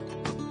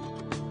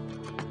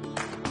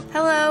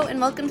Hello and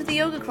welcome to the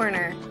Yoga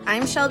Corner.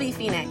 I'm Shelby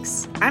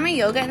Phoenix. I'm a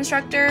yoga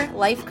instructor,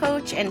 life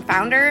coach, and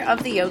founder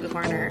of the Yoga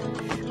Corner.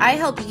 I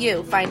help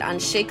you find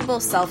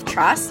unshakable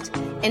self-trust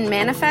and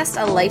manifest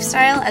a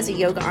lifestyle as a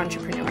yoga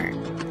entrepreneur.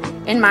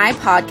 In my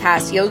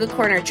podcast, Yoga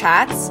Corner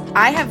Chats,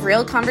 I have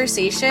real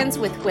conversations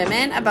with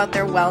women about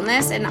their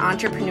wellness and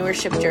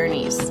entrepreneurship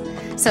journeys.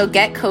 So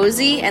get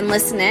cozy and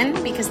listen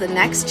in because the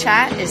next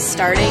chat is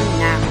starting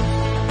now.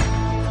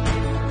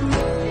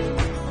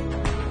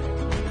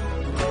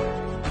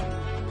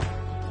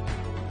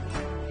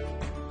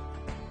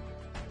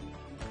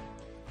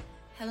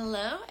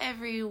 Hello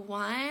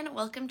everyone,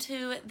 welcome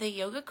to the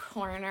Yoga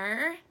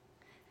Corner.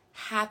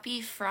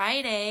 Happy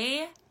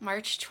Friday,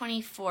 March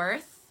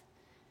 24th.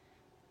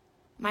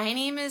 My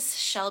name is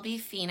Shelby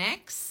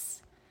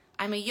Phoenix.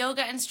 I'm a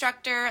yoga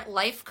instructor,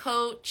 life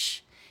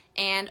coach,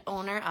 and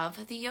owner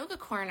of the Yoga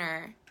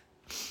Corner.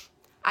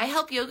 I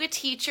help yoga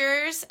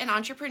teachers and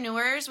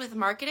entrepreneurs with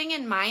marketing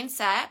and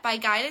mindset by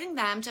guiding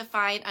them to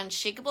find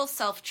unshakable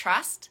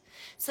self-trust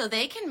so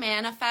they can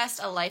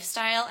manifest a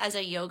lifestyle as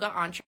a yoga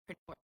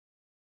entrepreneur.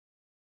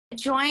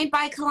 Joined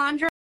by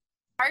Calandra.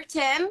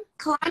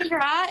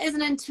 Calandra is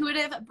an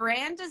intuitive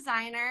brand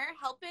designer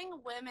helping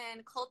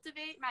women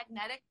cultivate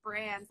magnetic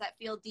brands that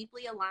feel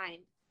deeply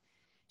aligned.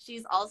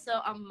 She's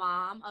also a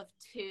mom of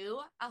two,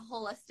 a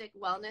holistic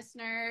wellness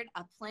nerd,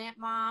 a plant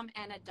mom,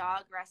 and a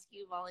dog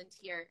rescue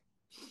volunteer.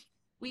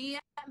 We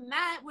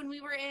met when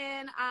we were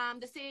in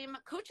the same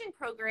coaching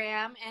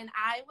program, and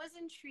I was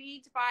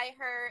intrigued by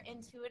her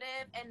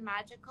intuitive and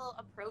magical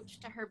approach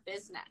to her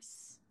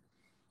business.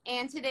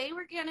 And today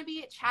we're going to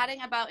be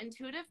chatting about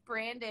intuitive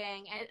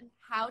branding and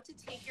how to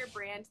take your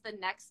brand to the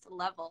next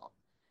level.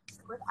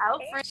 So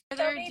without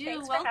further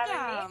ado,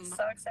 welcome.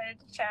 So excited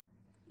to chat.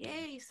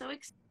 Yay, so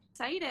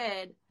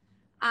excited.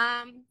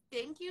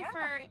 Thank you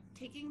for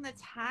taking the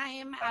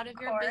time out of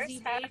your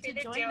busy day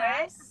to join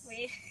us.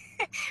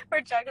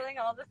 We're juggling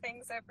all the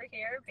things over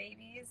here,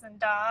 babies and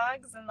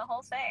dogs and the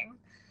whole thing.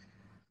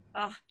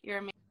 Oh,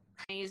 you're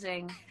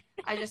amazing.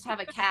 I just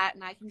have a cat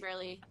and I can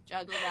barely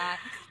juggle that.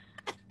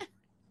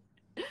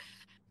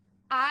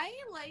 I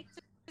like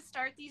to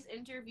start these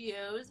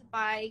interviews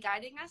by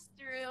guiding us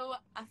through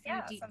a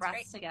few deep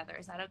breaths together.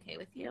 Is that okay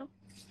with you?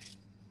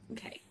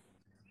 Okay.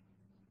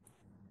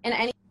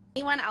 And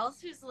anyone else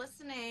who's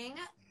listening,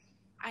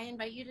 I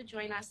invite you to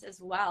join us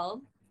as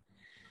well.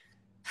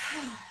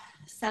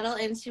 Settle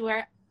into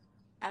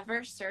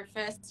wherever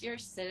surface you're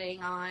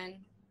sitting on.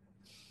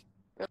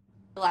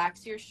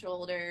 Relax your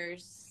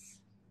shoulders.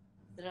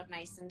 Sit up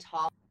nice and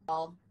tall.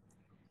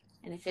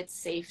 And if it's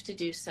safe to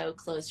do so,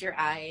 close your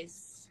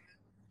eyes.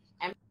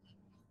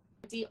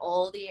 Empty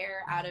all the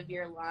air out of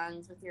your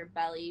lungs with your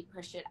belly,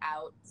 push it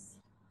out.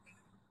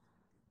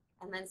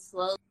 And then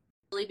slowly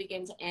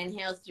begin to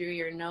inhale through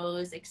your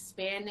nose,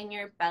 expanding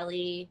your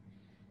belly,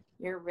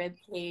 your rib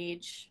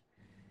cage,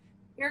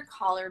 your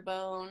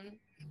collarbone,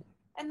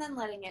 and then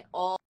letting it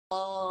all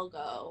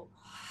go.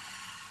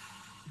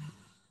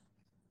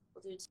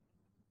 We'll do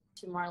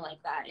two more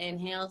like that.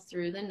 Inhale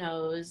through the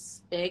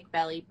nose, big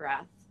belly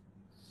breath.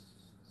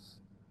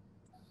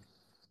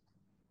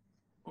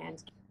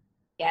 And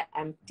get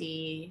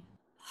empty.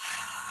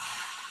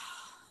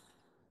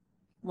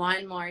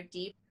 One more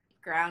deep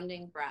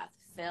grounding breath.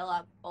 Fill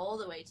up all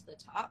the way to the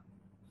top.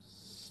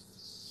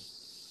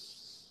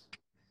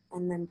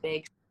 And then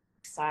big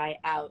sigh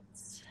out.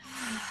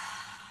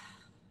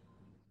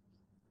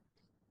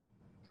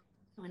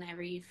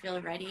 Whenever you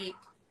feel ready,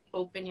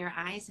 open your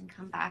eyes and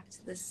come back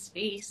to this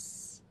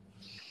space.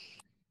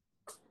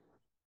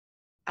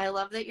 I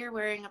love that you're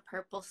wearing a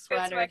purple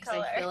sweater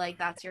because I feel like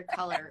that's your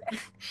color.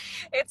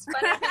 It's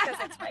funny because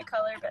it's my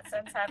color, but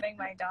since having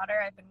my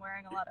daughter, I've been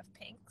wearing a lot of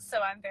pink.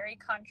 So I'm very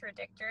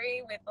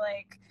contradictory with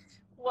like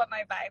what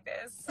my vibe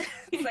is.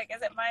 It's like,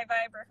 is it my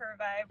vibe or her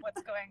vibe?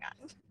 What's going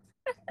on?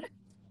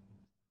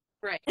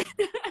 Right.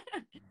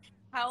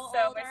 How old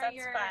my are son's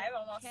your 5,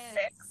 almost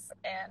kids? 6,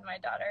 and my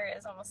daughter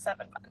is almost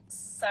 7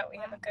 months. So we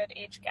have a good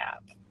age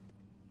gap.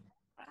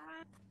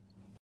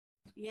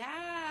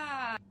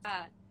 Yeah.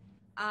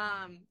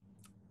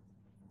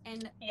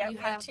 And we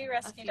have 2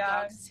 rescue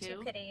dogs,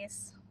 2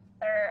 kitties.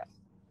 They're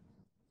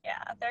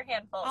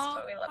handfuls,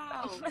 but we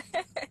love them.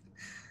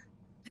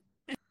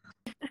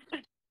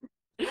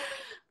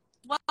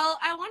 Well,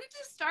 I wanted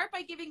to start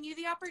by giving you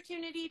the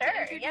opportunity to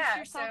introduce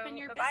yourself and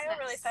your business. The bio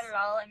really said it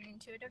all. I'm an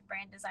intuitive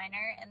brand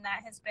designer, and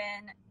that has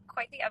been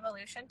quite the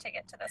evolution to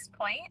get to this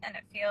point, and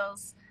it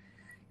feels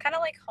kind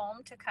of like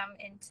home to come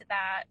into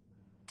that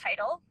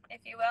title,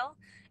 if you will.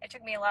 It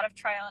took me a lot of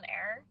trial and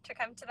error to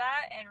come to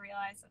that and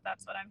realize that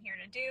that's what I'm here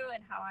to do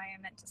and how I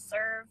am meant to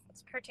serve,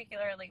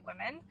 particularly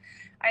women.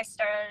 I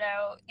started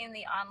out in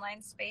the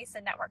online space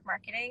and network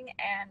marketing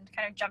and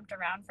kind of jumped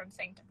around from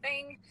thing to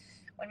thing.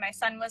 When my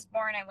son was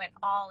born, I went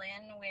all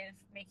in with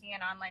making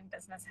an online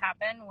business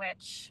happen,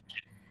 which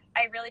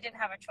I really didn't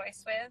have a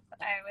choice with.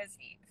 I was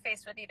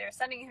faced with either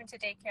sending him to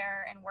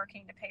daycare and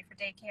working to pay for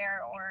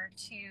daycare or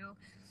to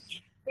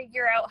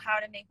figure out how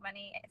to make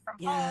money from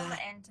home Yeah.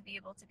 and to be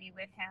able to be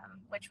with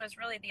him, which was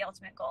really the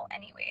ultimate goal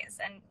anyways.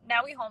 And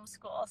now we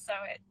homeschool, so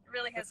it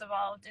really has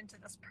evolved into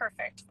this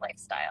perfect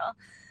lifestyle.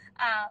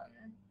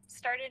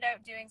 Started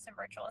out doing some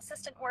virtual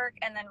assistant work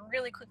and then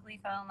really quickly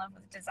fell in love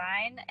with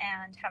design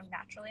and how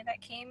naturally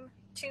that came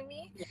to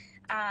me.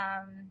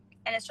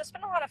 And it's just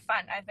been a lot of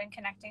fun. I've been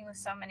connecting with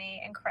so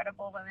many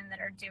incredible women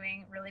that are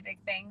doing really big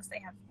things. They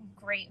have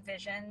great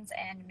visions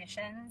and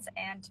missions,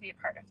 and to be a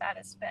part of that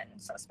has been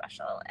so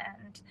special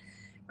and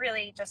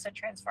really just a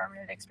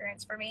transformative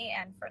experience for me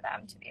and for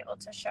them to be able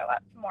to show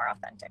up more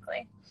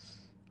authentically.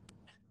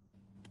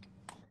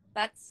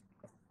 That's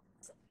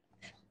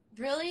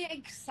really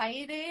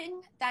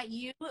exciting that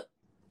you,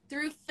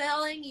 through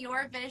filling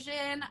your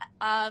vision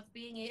of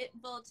being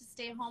able to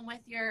stay home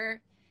with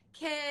your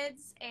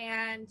kids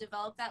and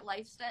develop that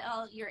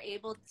lifestyle, you're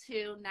able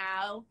to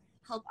now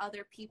help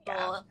other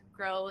people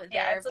grow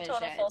their it's a vision.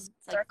 total full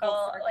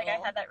circle. Like I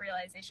had that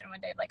realization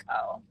one day, like,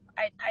 oh,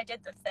 I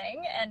did the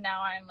thing, and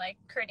now I'm like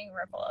creating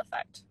ripple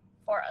effect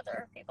for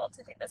other people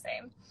to do the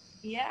same.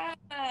 Yeah.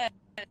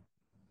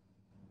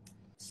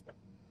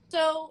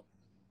 So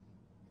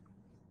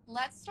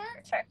let's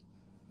start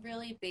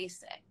really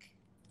basic.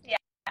 Yeah.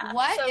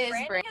 What so is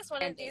branding is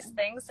one of these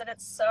things that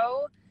it's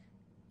so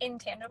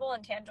intangible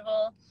and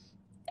tangible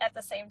at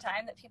the same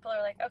time that people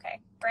are like, okay,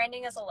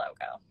 branding is a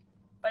logo,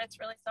 but it's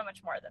really so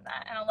much more than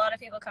that. And a lot of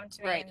people come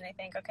to me and they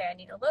think, okay, I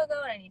need a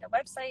logo and I need a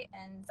website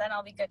and then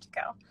I'll be good to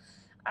go.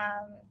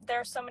 There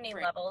are so many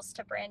levels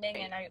to branding,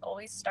 and I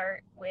always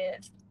start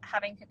with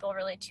having people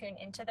really tune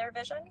into their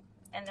vision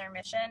and their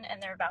mission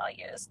and their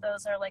values.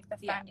 Those are like the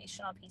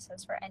foundational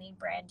pieces for any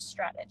brand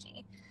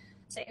strategy.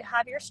 So you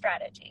have your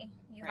strategy,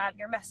 you have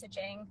your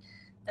messaging,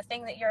 the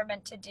thing that you're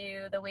meant to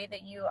do, the way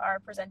that you are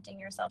presenting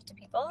yourself to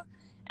people.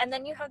 And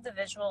then you have the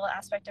visual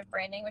aspect of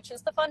branding, which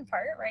is the fun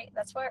part, right?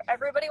 That's where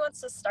everybody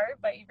wants to start,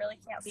 but you really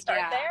can't start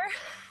there.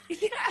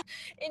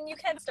 And you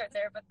can start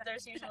there, but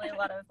there's usually a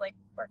lot of like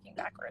working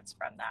backwards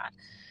from that.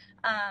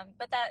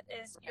 But that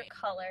is your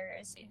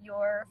colors,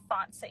 your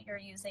fonts that you're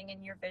using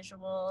in your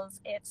visuals.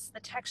 It's the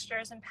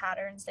textures and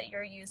patterns that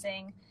you're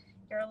using,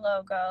 your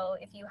logo,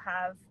 if you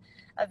have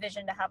a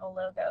vision to have a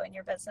logo in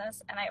your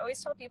business. And I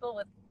always tell people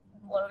with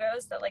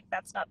logos that like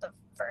that's not the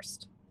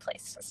first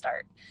place to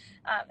start.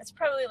 It's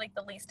probably like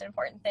the least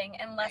important thing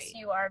unless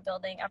you are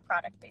building a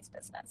product-based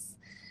business.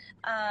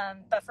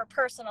 But for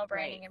personal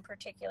branding in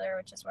particular,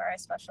 which is where I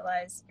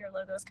specialize, your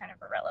logo is kind of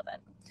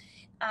irrelevant.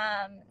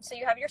 So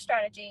you have your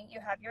strategy, you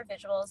have your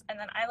visuals, and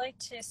then I like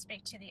to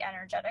speak to the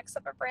energetics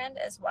of a brand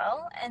as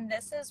well. And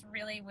this is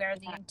really where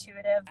the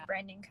intuitive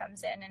branding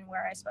comes in and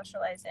where I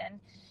specialize in,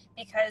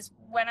 because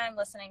when I'm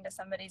listening to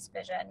somebody's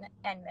vision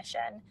and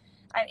mission,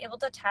 I'm able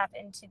to tap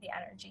into the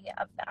energy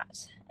of that.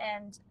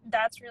 And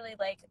that's really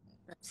like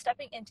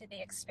stepping into the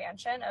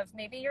expansion of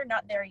maybe you're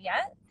not there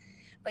yet,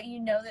 but you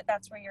know that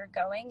that's where you're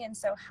going. And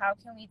so how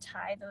can we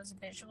tie those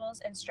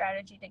visuals and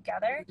strategy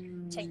together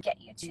to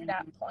get you to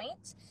that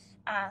point?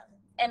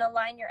 And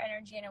align your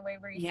energy in a way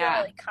where you feel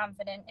really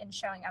confident in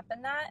showing up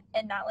in that,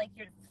 and not like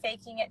you're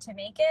faking it to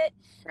make it,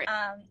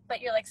 but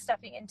you're like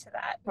stepping into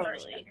that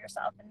version of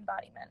yourself,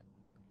 embodiment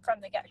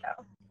from the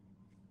get-go.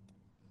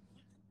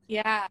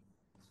 Yeah.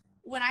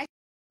 When I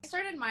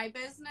started my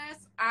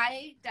business,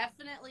 I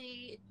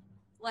definitely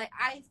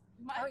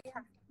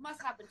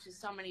must happen to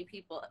so many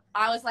people.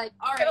 I was like,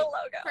 all right,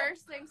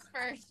 first things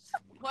first,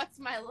 what's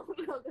my logo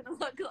gonna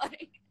look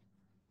like?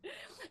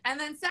 And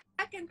then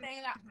second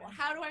thing,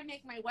 how do I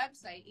make my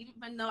website?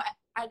 Even though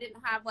I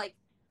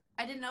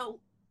didn't know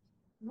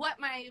what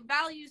my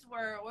values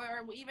were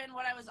or even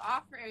what I was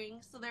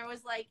offering. So there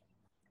was like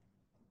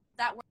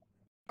that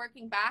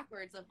working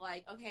backwards of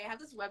like, okay, I have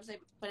this website,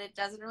 but it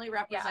doesn't really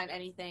represent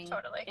anything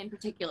in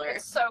particular.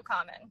 It's so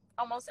common.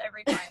 Almost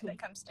every client that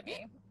comes to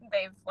me,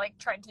 they've like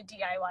tried to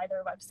DIY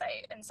their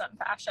website in some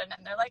fashion,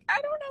 and they're like, I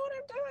don't know what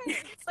I'm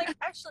doing. It's like,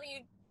 actually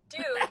you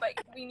do,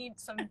 but we need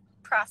some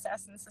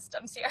process and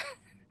systems here.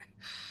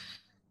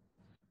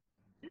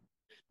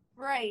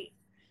 Right.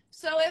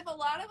 So if a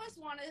lot of us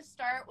want to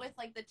start with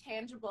like the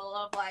tangible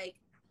of like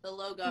the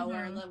logo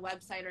or the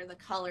website or the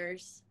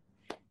colors,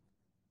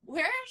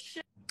 where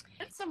should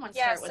someone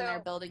start when they're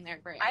building their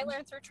brand? I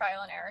learned through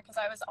trial and error, because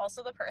I was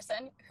also the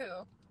person who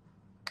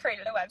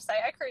created a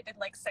website. I created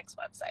like 6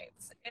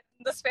 websites in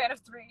the span of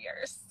 3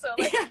 years. So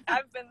like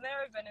I've been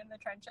there, I've been in the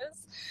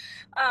trenches.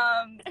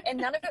 And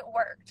none of it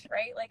worked,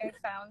 right? Like I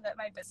found that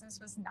my business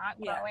was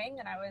not growing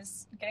and I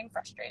was getting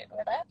frustrated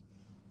with it.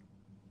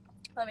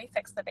 Let me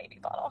fix the baby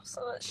bottle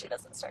so that she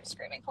doesn't start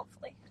screaming,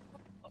 hopefully.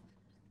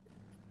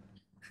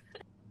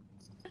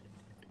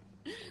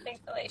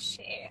 Thankfully,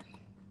 she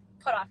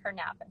put off her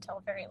nap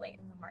until very late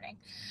in the morning.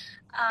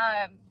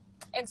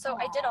 And so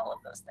I did all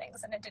of those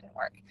things and it didn't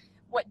work.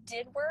 What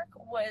did work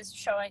was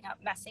showing up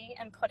messy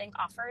and putting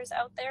offers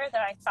out there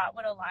that I thought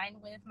would align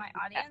with my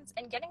audience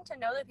and getting to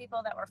know the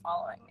people that were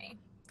following me,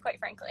 quite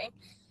frankly.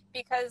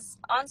 Because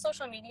on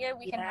social media,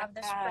 we can have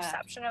this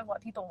perception of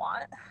what people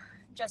want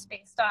just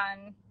based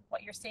on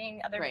what you're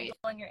seeing other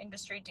people in your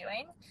industry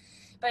doing.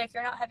 But if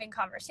you're not having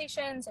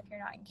conversations, if you're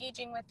not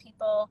engaging with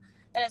people,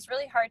 then it's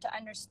really hard to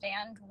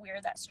understand where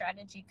that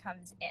strategy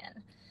comes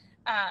in.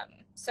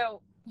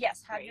 So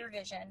yes, have your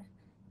vision,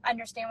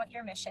 understand what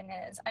your mission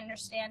is,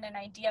 understand an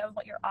idea of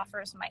what your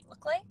offers might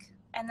look like,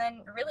 and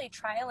then really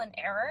trial and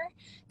error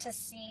to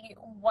see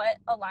what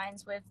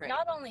aligns with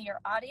not only your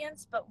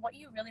audience, but what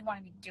you really want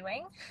to be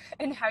doing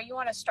and how you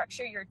want to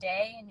structure your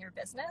day and your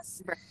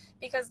business,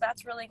 because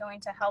that's really going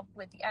to help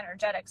with the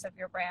energetics of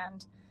your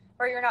brand,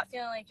 where you're not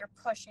feeling like you're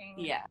pushing,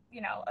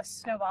 you know, a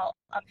snowball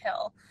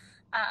uphill.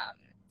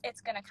 It's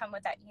going to come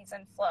with that ease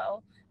and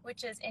flow,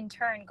 which is in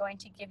turn going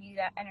to give you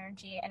that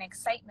energy and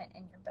excitement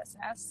in your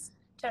business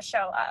to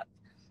show up.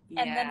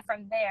 And then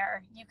from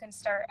there, you can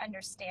start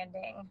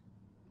understanding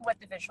what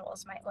the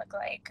visuals might look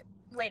like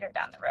later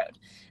down the road.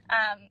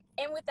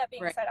 And with that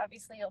being said,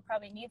 obviously you'll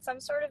probably need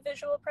some sort of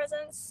visual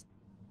presence.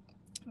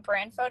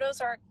 Brand photos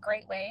are a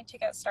great way to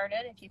get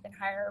started. If you can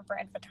hire a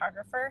brand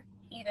photographer,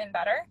 even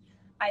better.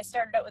 I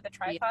started out with a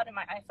tripod in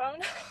my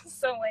iPhone,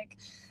 so like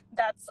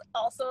that's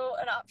also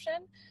an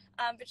option.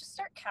 But just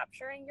start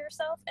capturing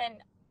yourself and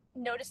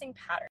noticing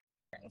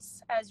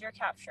patterns as you're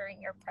capturing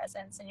your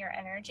presence and your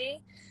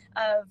energy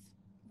of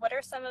what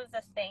are some of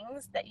the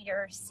things that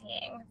you're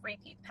seeing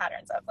repeat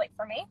patterns of. Like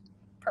for me,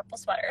 purple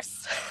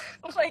sweaters,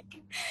 like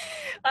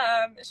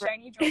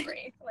shiny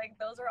jewelry. Like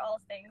those are all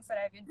things that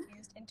I've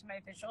infused into my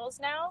visuals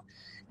now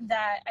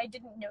that I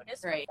didn't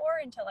notice before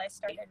until I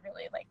started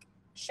really like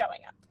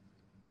showing up.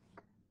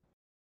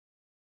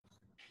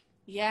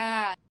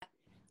 Yeah.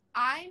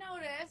 I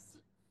notice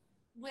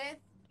with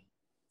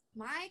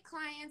my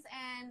clients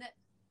and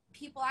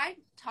people I'm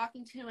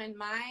talking to in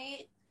my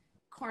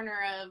corner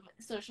of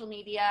social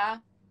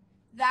media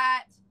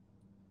that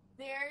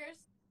there's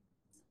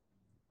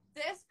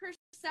this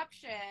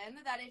perception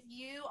that if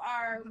you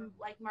are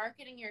like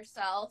marketing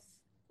yourself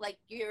like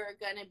you're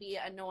gonna be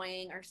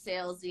annoying or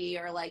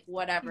salesy or like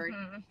whatever,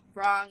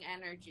 wrong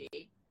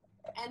energy.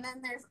 And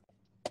then there's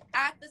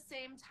at the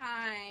same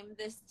time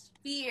this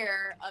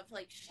fear of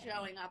like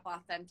showing up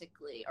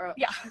authentically or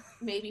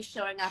maybe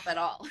showing up at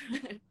all.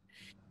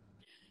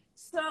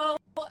 So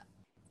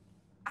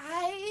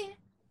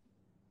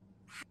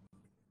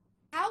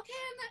how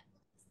can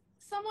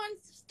someone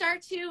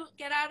start to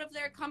get out of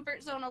their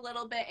comfort zone a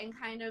little bit and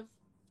kind of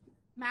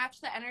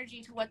match the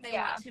energy to what they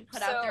want to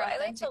put out there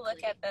authentically? I like to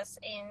look at this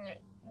in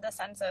the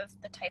sense of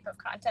the type of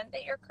content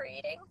that you're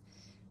creating.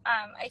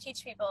 I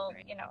teach people,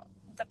 you know,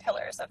 the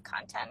pillars of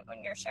content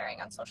when you're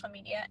sharing on social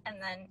media, and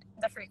then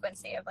the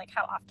frequency of like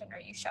how often are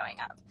you showing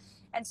up.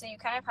 And so you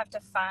kind of have to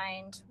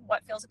find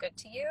what feels good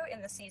to you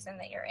in the season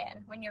that you're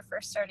in. When you're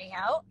first starting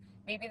out,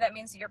 maybe that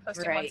means that you're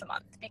posting once a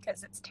month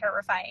because it's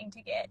terrifying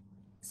to get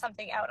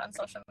something out on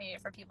social media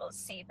for people to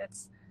see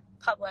that's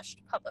published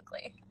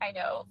publicly. I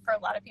know for a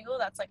lot of people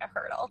that's like a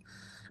hurdle.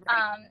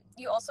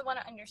 You also want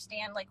to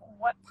understand like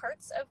what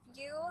parts of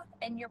you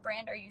and your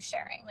brand are you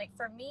sharing. Like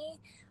for me,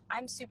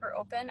 I'm super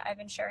open. I've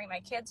been sharing my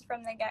kids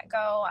from the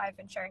get-go. I've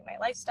been sharing my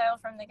lifestyle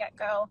from the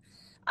get-go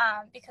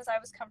because I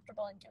was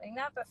comfortable in doing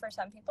that. But for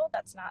some people,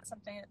 that's not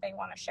something that they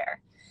want to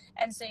share.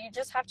 And so you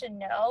just have to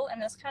know,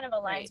 and this kind of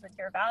aligns with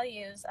your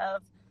values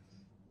of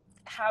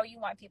how you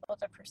want people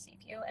to perceive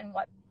you and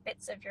what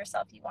bits of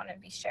yourself you want to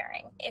be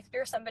sharing. If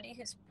you're somebody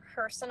who's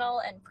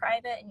personal and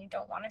private and you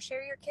don't want to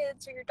share your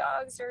kids or your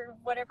dogs or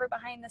whatever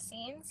behind the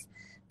scenes,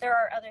 there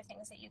are other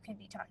things that you can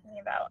be talking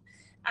about.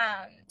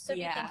 So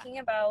be thinking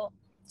about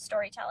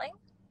storytelling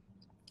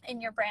in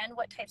your brand.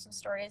 What types of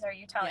stories are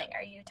you telling?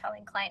 Are you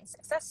telling client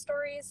success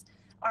stories?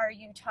 Are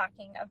you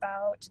talking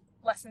about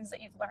lessons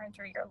that you've learned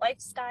through your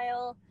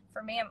lifestyle?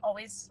 For me, I'm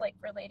always like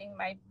relating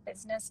my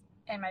business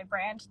and my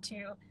brand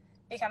to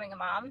becoming a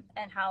mom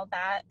and how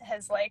that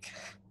has like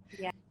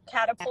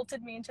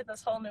catapulted me into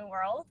this whole new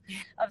world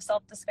of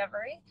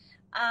self-discovery.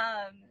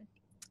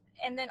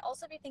 And then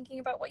also be thinking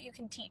about what you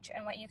can teach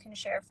and what you can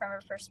share from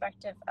a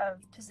perspective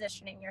of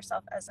positioning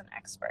yourself as an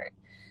expert.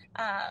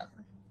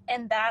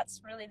 And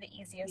that's really the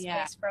easiest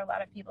place for a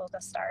lot of people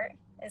to start,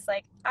 is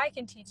like, I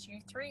can teach you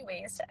 3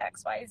 ways to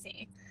X, Y,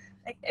 Z.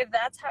 Like if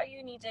that's how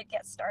you need to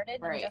get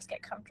started and just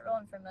get comfortable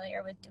and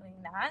familiar with doing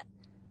that,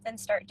 then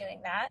start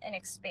doing that and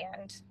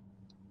expand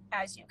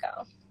as you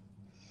go.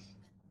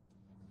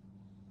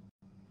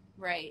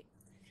 Right.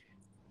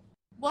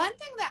 One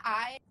thing that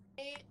I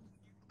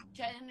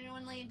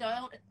genuinely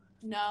don't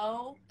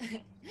know,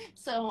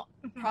 so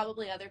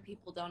probably other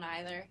people don't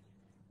either.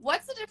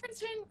 What's the difference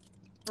between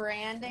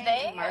branding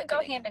and marketing? They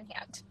go hand in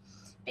hand,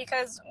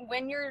 because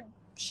when you're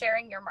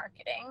sharing your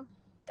marketing,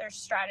 there's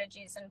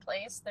strategies in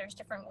place. There's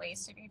different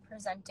ways to be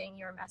presenting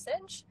your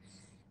message,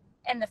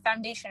 and the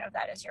foundation of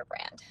that is your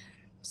brand.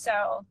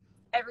 So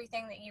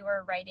everything that you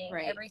are writing,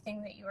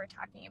 everything that you are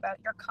talking about,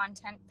 your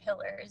content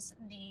pillars,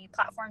 the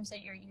platforms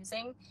that you're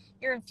using,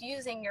 you're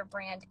infusing your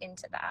brand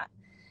into that.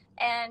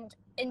 And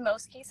in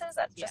most cases,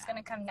 that's just going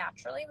to come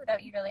naturally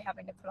without you really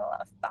having to put a lot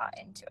of thought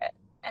into it.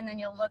 And then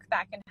you'll look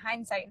back in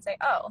hindsight and say,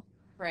 oh,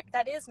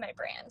 that is my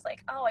brand.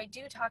 Like, oh, I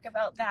do talk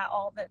about that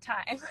all the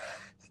time.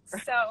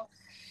 So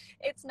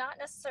it's not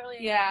necessarily,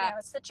 Yeah.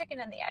 it's the chicken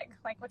and the egg.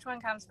 Like, which one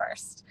comes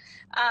first?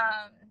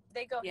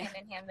 They go hand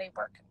in hand. They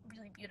work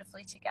really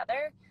beautifully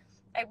together.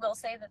 I will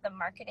say that the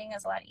marketing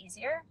is a lot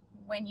easier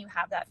when you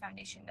have that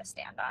foundation to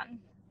stand on.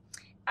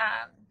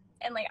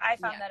 And like, I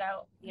found that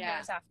out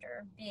years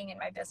after being in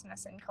my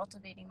business and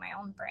cultivating my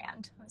own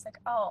brand. I was like,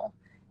 oh,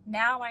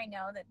 now I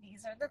know that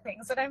these are the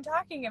things that I'm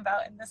talking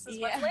about, and this is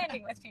what's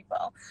landing with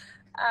people.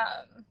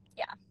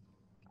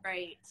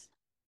 Right.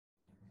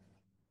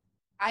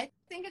 I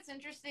think it's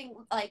interesting,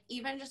 like,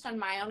 even just on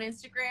my own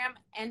Instagram,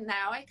 and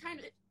now I kind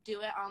of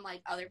do it on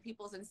like other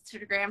people's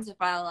Instagrams if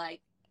I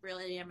like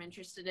really am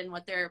interested in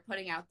what they're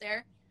putting out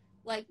there.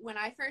 Like, when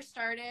I first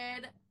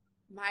started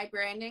my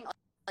branding,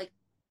 like,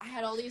 I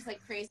had all these like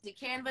crazy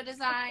Canva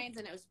designs,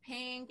 and it was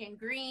pink and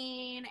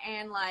green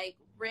and like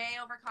way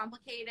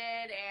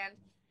overcomplicated, and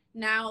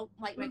now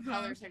like my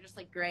colors are just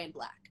like gray and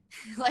black.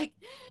 Like,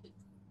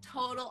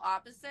 total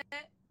opposite,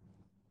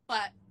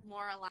 but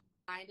more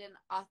aligned and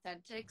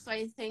authentic. So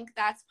I think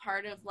that's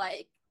part of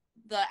like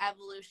the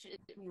evolution,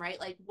 right?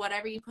 Like,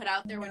 whatever you put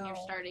out there when you're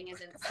starting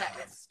isn't set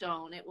in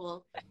stone. It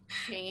will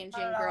change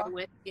and grow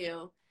with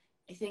you.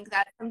 I think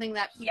that's something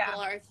that people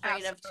are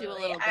afraid of too, a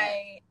little bit.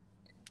 I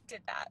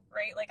did that,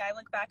 right? Like, I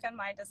look back on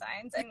my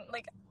designs, and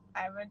like,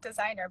 I'm a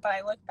designer, but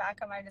I look back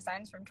on my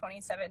designs from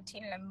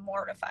 2017 and I'm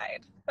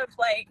mortified of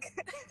like,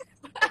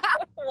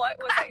 what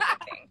was I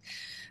thinking?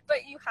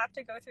 But you have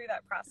to go through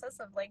that process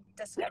of like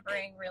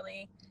discovering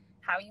really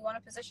how you want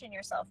to position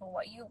yourself and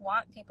what you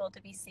want people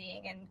to be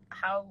seeing and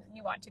how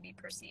you want to be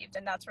perceived.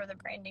 And that's where the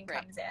branding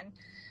comes in.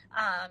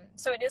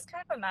 So it is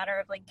kind of a matter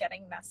of like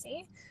getting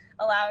messy,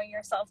 allowing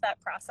yourself that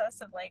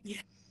process of like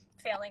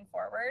failing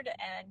forward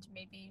and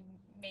maybe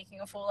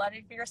making a fool out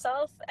of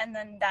yourself. And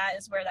then that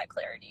is where that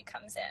clarity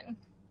comes in.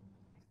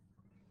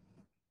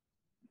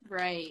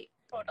 Right.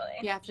 Totally.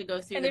 You have to go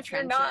through and the if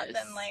trenches. You're not,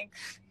 then like,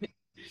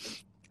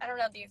 I don't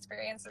know, the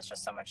experience is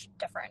just so much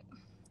different.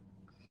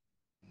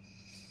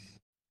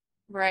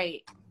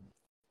 Right.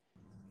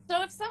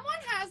 So if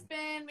someone has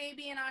been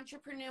maybe an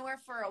entrepreneur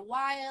for a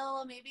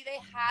while, maybe they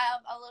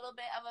have a little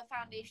bit of a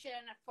foundation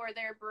for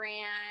their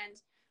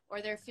brand,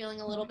 or they're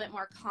feeling a little bit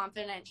more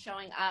confident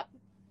showing up,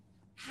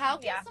 how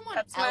can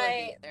someone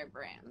elevate their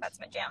brand? That's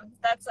my jam.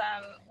 That's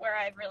where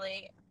I've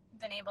really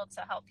been able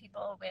to help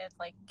people with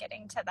like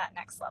getting to that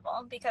next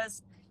level,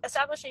 because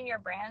establishing your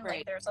brand,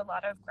 like, there's a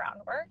lot of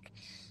groundwork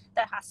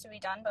that has to be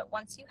done. But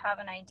once you have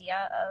an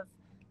idea of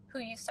who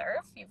you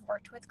serve, you've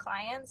worked with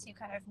clients, you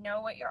kind of know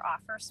what your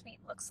offer suite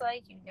looks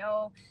like, you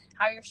know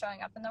how you're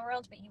showing up in the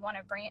world, but you want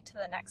to bring it to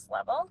the next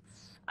level.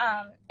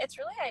 It's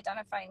really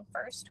identifying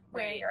first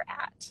where you're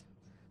at.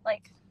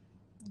 Like,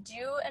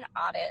 do an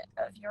audit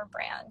of your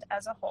brand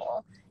as a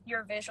whole,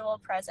 your visual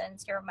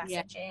presence, your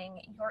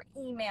messaging, your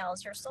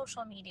emails, your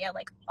social media,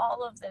 like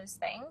all of those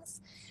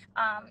things.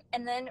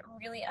 And then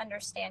really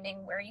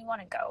understanding where you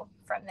want to go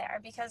from there,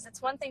 because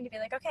it's one thing to be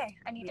like, okay,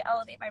 I need to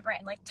elevate my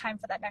brand, like, time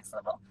for that next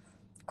level.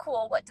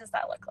 Cool. What does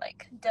that look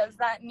like? Does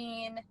that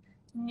mean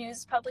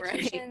news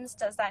publications?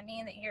 Does that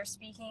mean that you're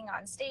speaking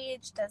on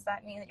stage? Does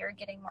that mean that you're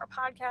getting more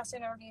podcast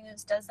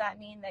interviews? Does that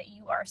mean that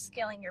you are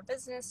scaling your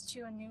business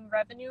to a new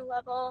revenue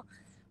level?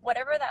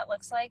 Whatever that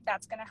looks like,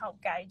 that's going to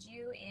help guide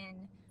you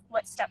in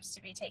what steps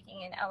to be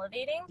taking and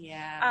elevating.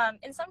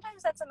 And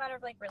sometimes that's a matter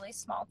of like really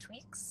small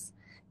tweaks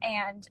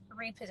and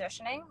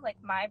repositioning. Like,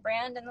 my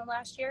brand in the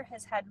last year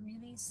has had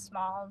really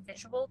small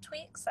visual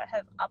tweaks that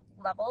have up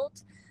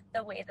leveled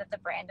the way that the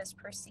brand is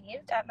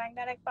perceived at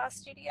Magnetic Boss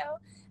Studio.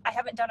 I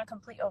haven't done a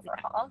complete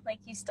overhaul. Like,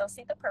 you still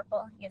see the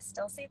purple, you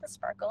still see the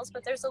sparkles,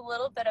 but there's a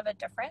little bit of a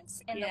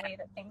difference in the way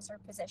that things are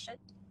positioned,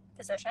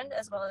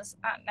 as well as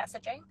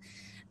messaging.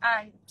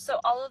 So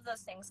all of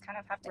those things kind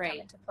of have to come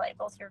into play,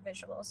 both your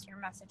visuals, your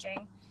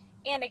messaging,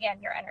 and again,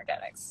 your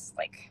energetics.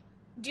 Like,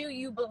 do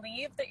you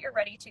believe that you're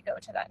ready to go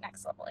to that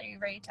next level? Are you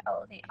ready to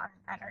elevate on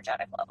an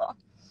energetic level?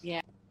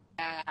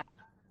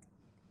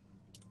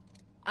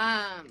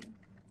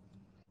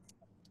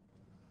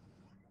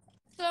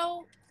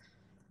 So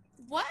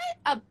what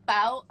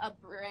about a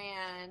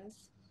brand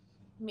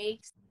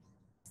makes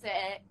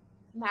it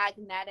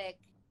magnetic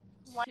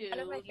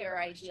to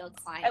your ideal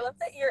client? I love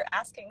that you're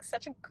asking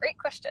such great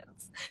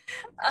questions.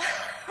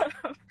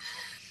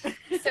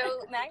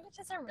 So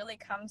magnetism really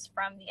comes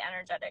from the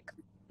energetic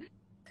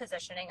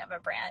positioning of a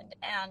brand.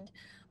 And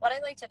what I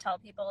like to tell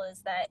people is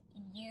that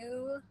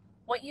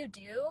what you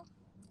do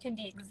can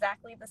be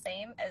exactly the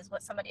same as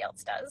what somebody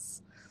else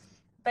does,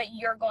 but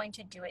you're going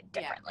to do it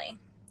differently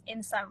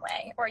in some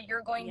way, or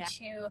you're going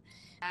to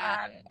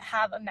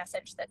have a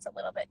message that's a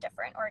little bit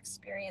different, or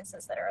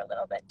experiences that are a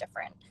little bit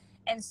different.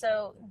 And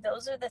so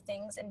those are the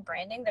things in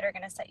branding that are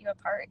going to set you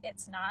apart.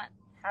 It's not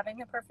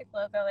having a perfect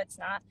logo. It's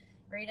not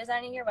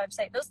redesigning your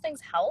website. Those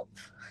things help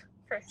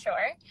for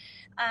sure.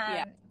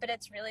 But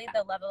it's really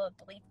the level of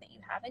belief that you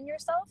have in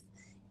yourself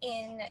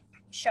in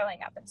showing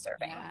up and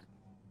serving.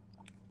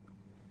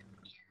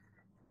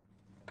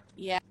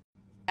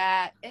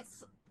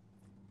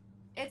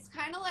 It's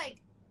kind of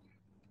like,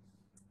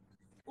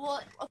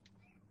 well,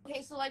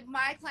 okay, so like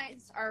my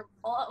clients are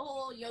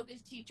all yoga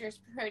teachers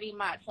pretty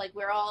much. Like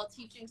we're all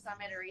teaching some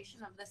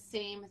iteration of the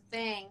same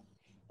thing.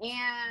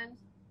 And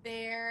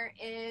there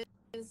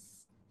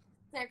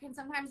can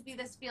sometimes be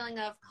this feeling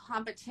of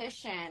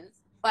competition,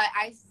 but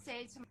I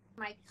say to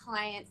my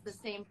clients the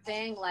same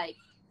thing, like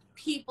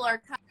people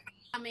are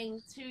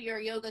coming to your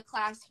yoga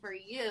class for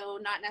you,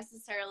 not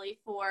necessarily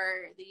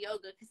for the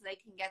yoga, because they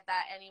can get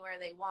that anywhere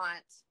they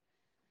want.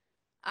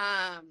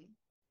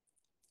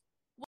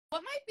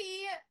 What might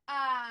be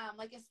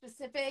like a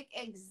specific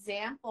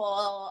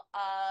example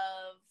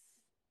of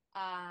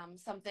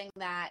something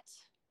that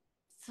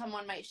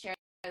someone might share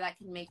that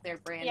can make their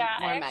brand more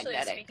I actually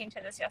was magnetic? speaking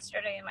to this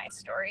yesterday in my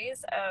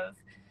stories of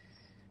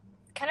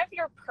kind of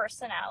your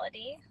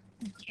personality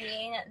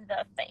being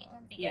the thing,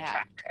 the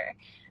attractor.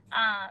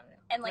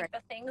 And like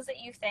the things that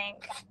you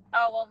think,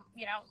 oh, well,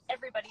 you know,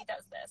 everybody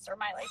does this, or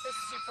my life is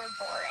super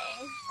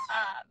boring.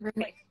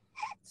 Like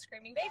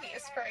screaming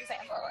babies, for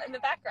example, in the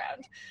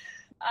background.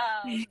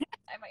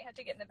 I might have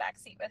to get in the back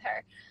seat with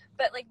her.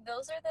 But like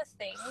those are the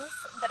things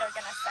that are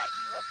going to set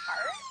you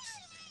apart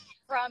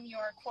from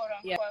your quote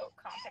unquote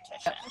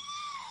competition.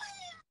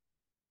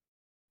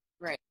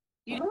 Right.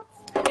 You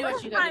do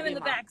what you gotta I'm in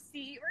the back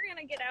seat. We're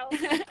going to get out.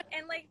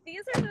 And like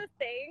these are the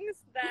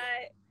things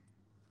that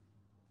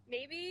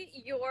maybe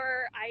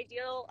your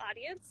ideal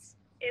audience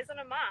isn't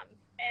a mom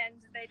and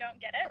they don't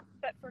get it.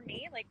 But for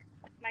me, like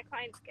my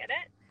clients get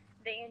it.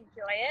 They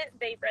enjoy it.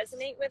 They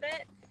resonate with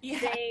it. Yeah.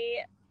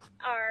 They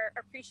are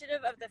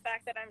appreciative of the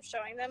fact that I'm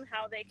showing them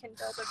how they can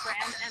build a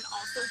brand and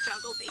also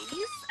juggle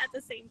babies at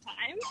the same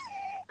time,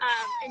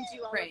 and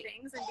do all the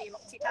things and be a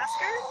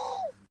multitasker.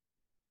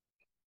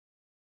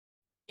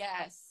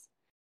 Yes.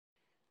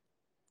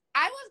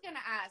 I was going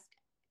to ask,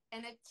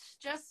 and it's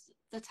just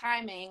the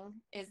timing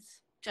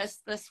is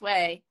just this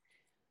way,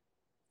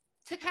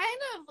 to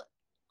kind of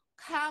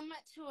come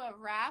to a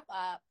wrap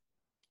up,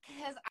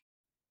 because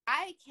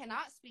I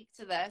cannot speak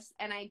to this,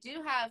 and I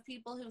do have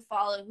people who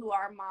follow who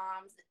are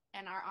moms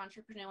and are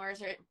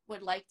entrepreneurs or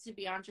would like to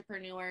be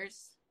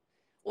entrepreneurs,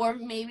 or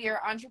maybe are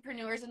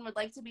entrepreneurs and would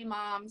like to be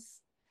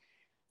moms.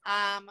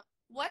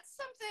 What's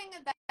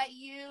something that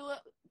you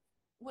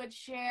would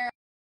share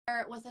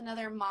with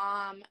another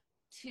mom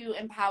to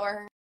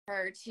empower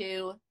her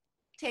to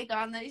take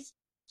on these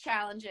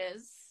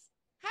challenges?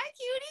 Hi,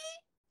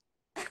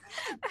 cutie.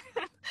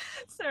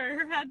 Sorry,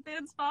 her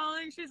headband's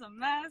falling. She's a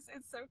mess.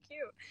 It's so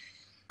cute.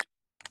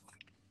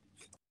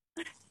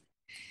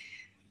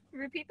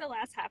 Repeat the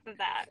last half of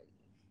that.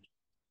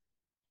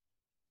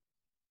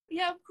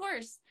 Yeah, of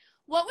course.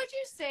 What would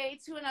you say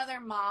to another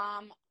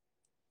mom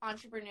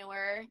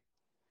entrepreneur,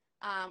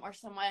 or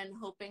someone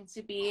hoping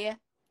to be,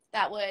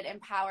 that would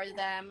empower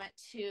them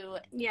to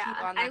keep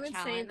on that I would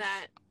challenge? say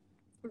that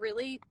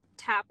really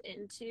tap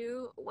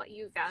into what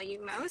you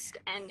value most,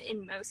 and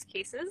in most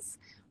cases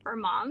for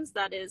moms,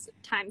 that is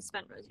time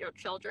spent with your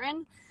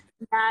children.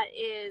 That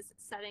is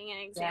setting an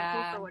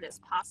example for what is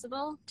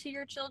possible to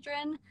your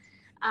children,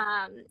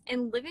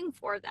 and living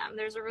for them.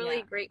 There's a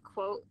really great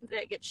quote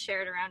that gets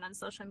shared around on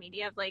social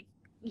media of like,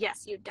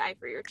 yes, you die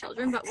for your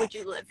children, but would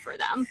you live for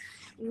them?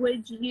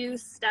 Would you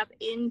step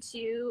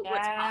into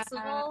what's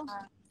possible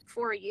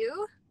for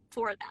you,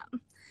 for them?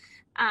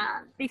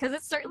 Because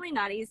it's certainly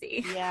not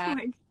easy.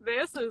 Like,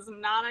 this is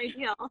not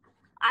ideal.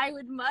 I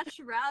would much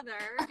rather,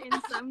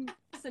 in some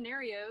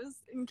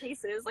scenarios, in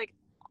cases, like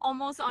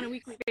almost on a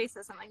weekly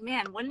basis, I'm like,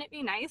 man, wouldn't it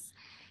be nice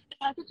if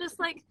I could just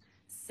like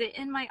sit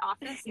in my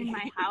office in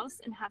my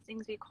house and have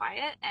things be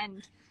quiet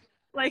and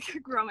like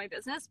grow my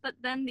business? But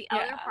then the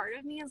other part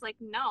of me is like,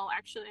 no,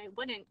 actually I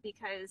wouldn't,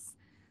 because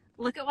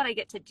look at what I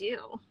get to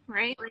do,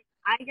 right? Like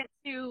I get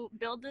to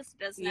build this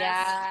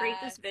business, create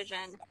this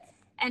vision,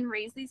 and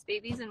raise these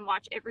babies and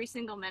watch every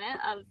single minute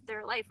of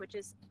their life, which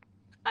is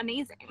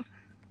amazing.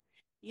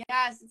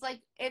 Yes,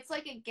 it's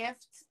like a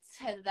gift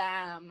to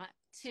them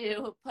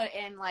to put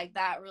in like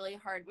that really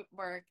hard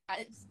work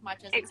as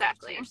much as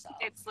exactly. yourself.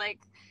 It's like,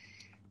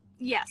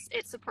 yes,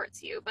 it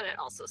supports you, but it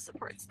also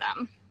supports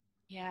them.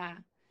 Yeah.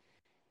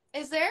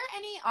 Is there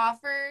any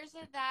offers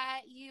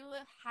that you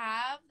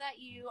have that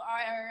you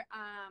are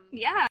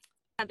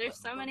there's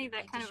so many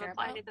that kind of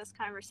apply to this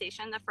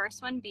conversation. The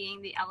first one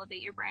being the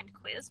Elevate Your Brand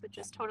quiz, which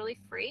is totally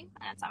free,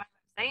 and it's on my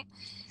website.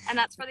 And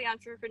that's for the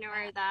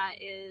entrepreneur that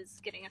is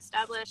getting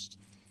established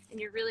and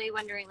you're really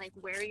wondering like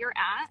where you're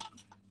at.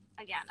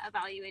 Again,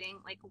 evaluating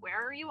like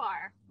where you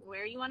are,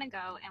 where you want to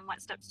go, and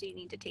what steps do you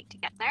need to take to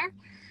get there.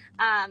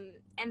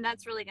 And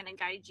that's really going to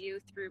guide you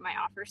through my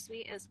offer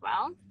suite as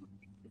well.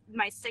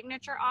 My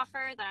signature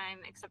offer that I'm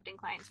accepting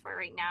clients for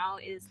right now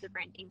is the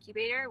Brand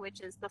Incubator,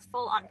 which is the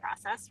full-on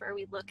process where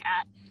we look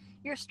at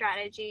your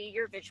strategy,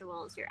 your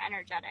visuals, your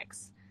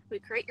energetics. We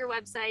create your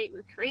website,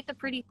 we create the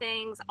pretty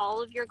things,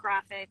 all of your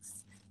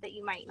graphics that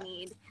you might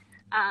need.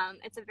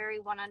 It's a very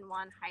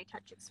one-on-one,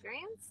 high-touch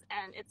experience,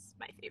 and it's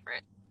my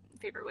favorite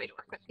way to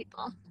work with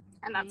people.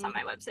 And that's on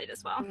my website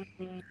as well.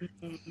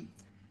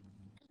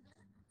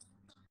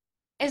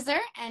 Is there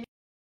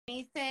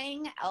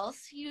anything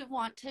else you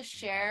want to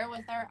share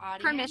with our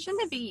audience? Permission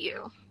to be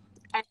you.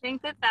 I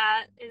think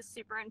that is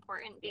super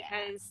important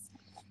because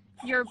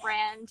your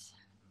brand,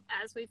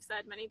 as we've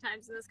said many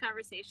times in this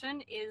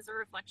conversation, is a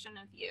reflection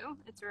of you.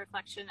 It's a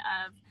reflection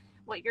of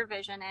what your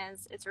vision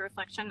is. It's a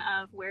reflection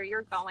of where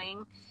you're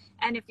going.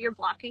 And if you're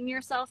blocking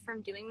yourself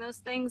from doing those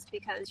things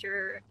because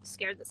you're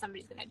scared that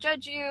somebody's going to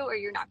judge you or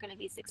you're not going to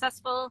be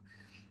successful,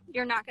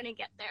 you're not going to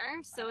get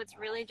there. So it's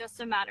really just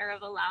a matter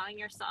of allowing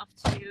yourself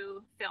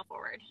to fail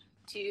forward,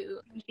 to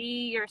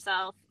be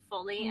yourself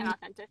fully and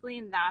authentically.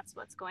 And that's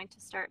what's going to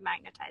start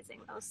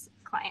magnetizing those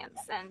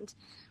clients and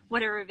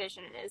whatever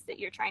vision it is that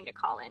you're trying to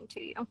call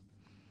into you.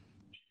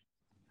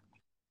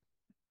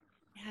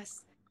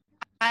 Yes.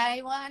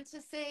 I want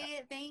to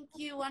say thank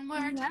you one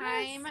more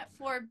time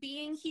for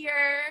being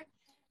here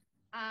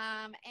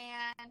and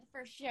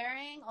for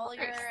sharing all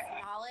your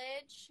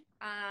knowledge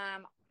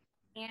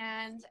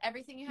and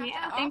everything you have to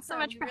offer. Thanks so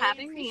much for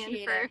having me and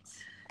for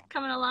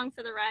coming along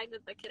for the ride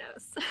with the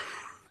kiddos.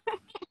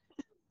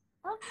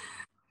 Of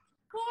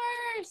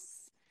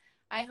course.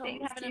 I hope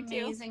you have an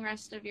amazing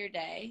rest of your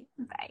day.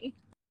 Bye.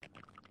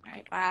 All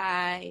right,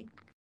 bye.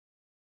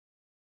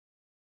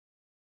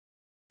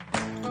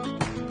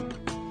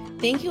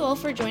 Thank you all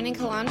for joining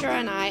Calandra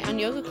and I on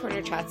Yoga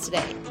Corner Chats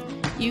today.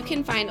 You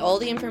can find all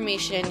the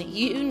information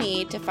you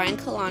need to find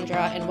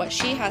Calandra and what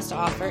she has to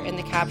offer in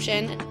the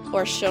caption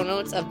or show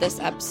notes of this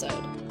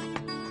episode.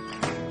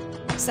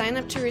 Sign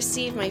up to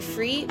receive my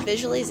free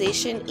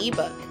visualization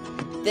ebook.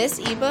 This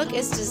ebook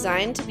is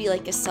designed to be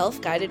like a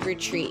self-guided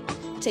retreat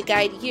to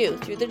guide you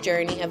through the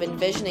journey of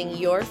envisioning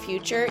your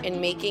future and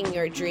making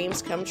your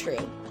dreams come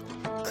true.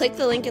 Click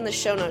the link in the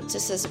show notes to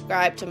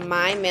subscribe to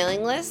my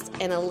mailing list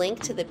and a link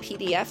to the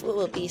PDF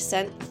will be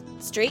sent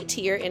straight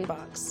to your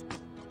inbox.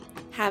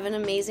 Have an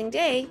amazing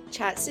day.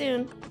 Chat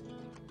soon.